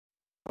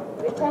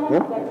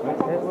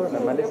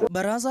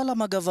Baraza la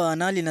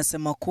Magavana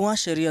linasema kuwa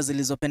sheria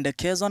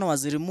zilizopendekezwa na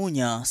Waziri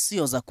Munya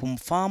sio za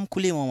kumfaa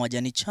mkulima wa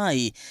majani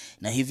chai,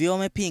 na hivyo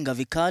wamepinga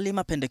vikali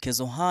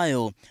mapendekezo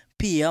hayo.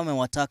 Pia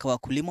wamewataka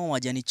wakulima wa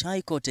majani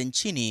chai kote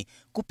nchini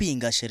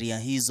kupinga sheria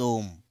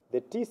hizo.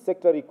 The tea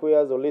sector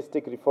requires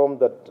holistic reform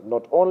that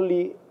not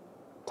only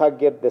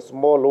target the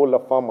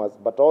smallholder farmers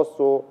but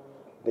also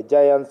the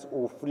giants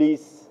who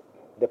fleece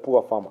the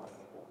poor farmers.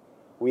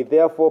 We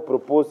therefore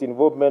propose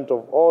involvement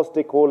of all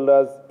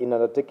stakeholders in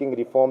undertaking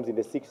reforms in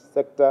the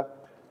sector,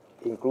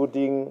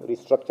 including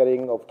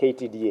restructuring of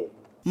KTDA.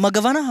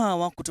 Magavana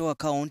hawa kutoka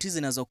kaunti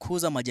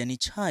zinazokuza majani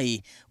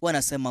chai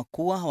wanasema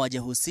kuwa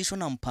hawajahusishwa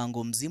na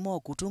mpango mzima wa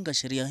kutunga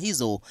sheria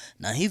hizo,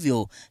 na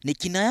hivyo ni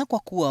kinaya kwa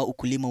kuwa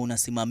ukulima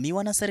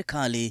unasimamiwa na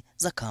serikali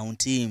za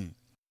kaunti.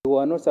 We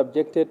are not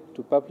subjected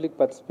to public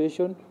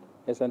participation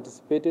as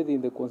anticipated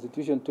in the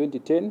Constitution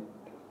 2010.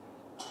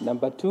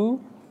 Number 2,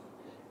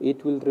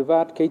 it will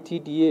revert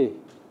KTDA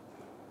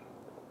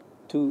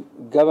to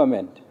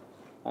government,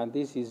 and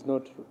this is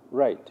not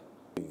right.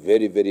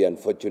 Very, very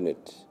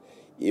unfortunate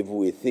if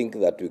we think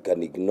that we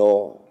can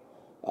ignore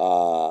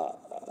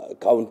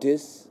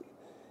counties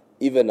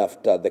even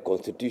after the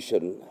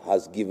Constitution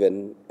has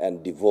given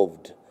and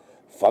devolved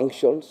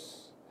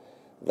functions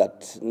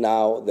that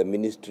now the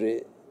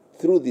ministry,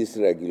 through these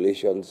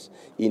regulations,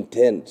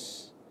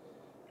 intends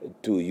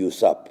to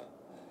usurp.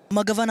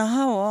 Magavana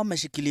hawa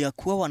wameshikilia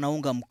kuwa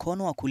wanaunga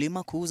mkono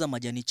wakulima kuuza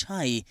majani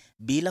chai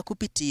bila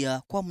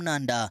kupitia kwa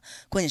mnanda.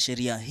 Kwenye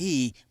sheria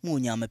hii,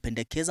 Munya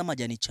amependekeza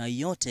majani chai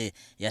yote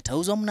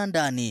yatauzwa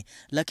mnandani,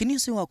 lakini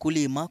si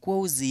wakulima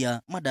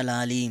kuwauzia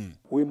madalali.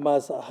 We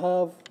must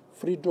have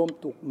freedom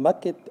to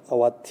market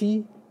our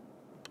tea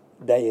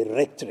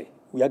directly.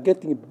 We are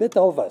getting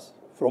better offers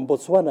from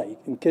Botswana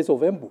in case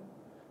of Embu,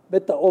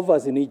 better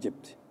offers in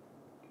Egypt,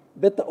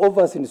 better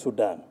offers in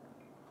Sudan.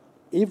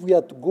 If we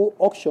are to go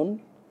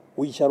auction,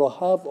 we shall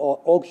have our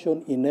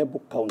auction in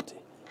Embu County.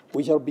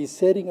 We shall be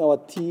selling our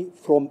tea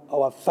from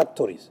our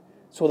factories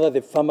so that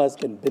the farmers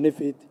can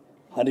benefit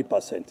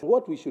 100%.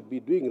 What we should be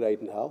doing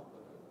right now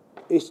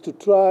is to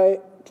try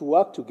to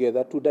work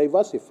together to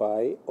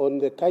diversify on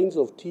the kinds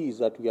of teas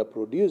that we are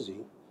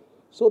producing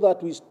so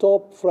that we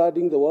stop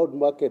flooding the world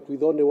market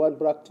with only one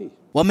black tea.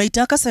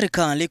 Wameitaka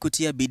serikali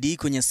kutia bidii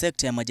kwenye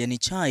sekta ya majani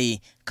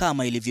chai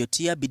kama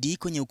ilivyotia bidii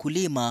kwenye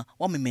ukulima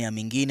wa mimea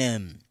mingine.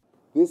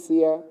 This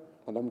year,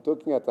 and I'm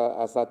talking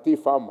as a tea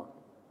farmer,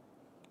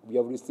 we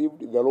have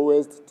received the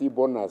lowest tea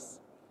bonus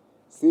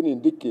seen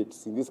in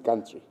decades in this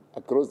country,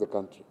 across the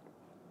country.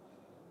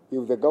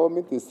 If the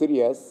government is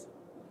serious,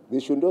 they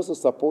should also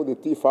support the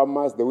tea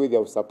farmers the way they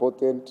have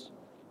supported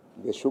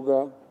the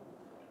sugar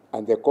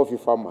and the coffee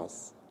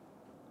farmers.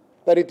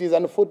 But it is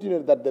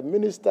unfortunate that the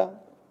minister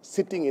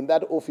sitting in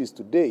that office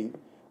today,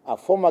 a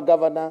former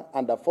governor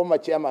and a former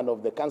chairman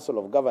of the Council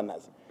of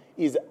Governors,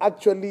 is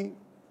actually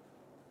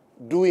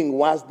doing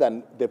worse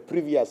than the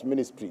previous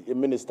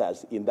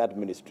ministers in that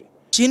ministry.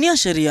 Chini ya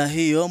sheria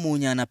hiyo,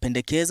 Munya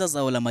anapendekeza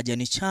zao la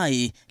majani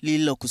chai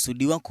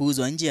lililokusudiwa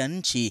kuuzwa nje ya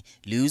nchi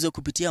liuzwe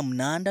kupitia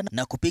mnanda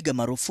na kupiga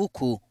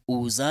marufuku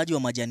uuzaji wa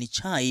majani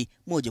chai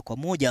moja kwa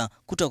moja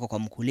kutoka kwa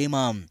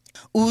mkulima.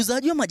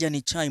 Uuzaji wa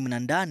majani chai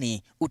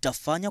mnandani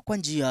utafanywa kwa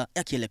njia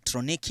ya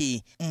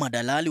kielektroniki.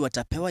 Madalali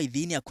watapewa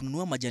idhini ya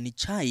kununua majani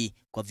chai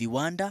kwa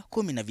viwanda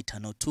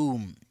 15 tu.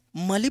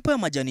 Malipo ya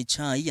majani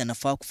chai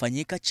yanafaa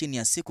kufanyika chini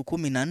ya siku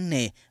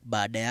 14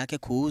 baada yake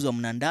kuuzwa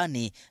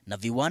mnandani, na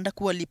viwanda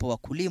kuwalipa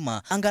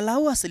wakulima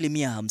angalau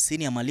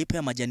 50% ya malipo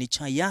ya majani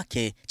chai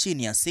yake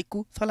chini ya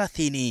siku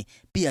 30.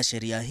 Pia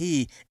sheria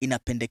hii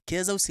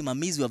inapendekeza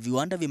usimamizi wa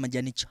viwanda vya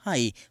majani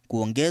chai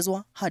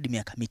kuongezwa hadi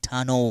miaka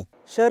 5.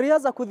 Sheria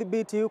za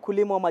kudhibiti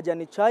ukulima wa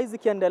majani chai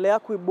zikiendelea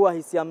kuibua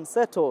hisia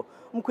mseto,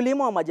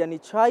 mkulima wa majani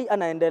chai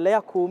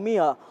anaendelea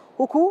kuumia,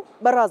 huku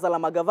baraza la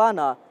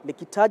magavana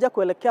likitaja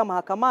kuelekea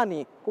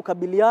mahakamani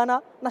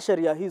kukabiliana na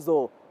sheria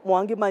hizo.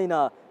 Mwangi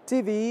Maina,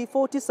 TV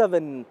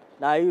 47,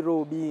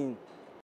 Nairobi.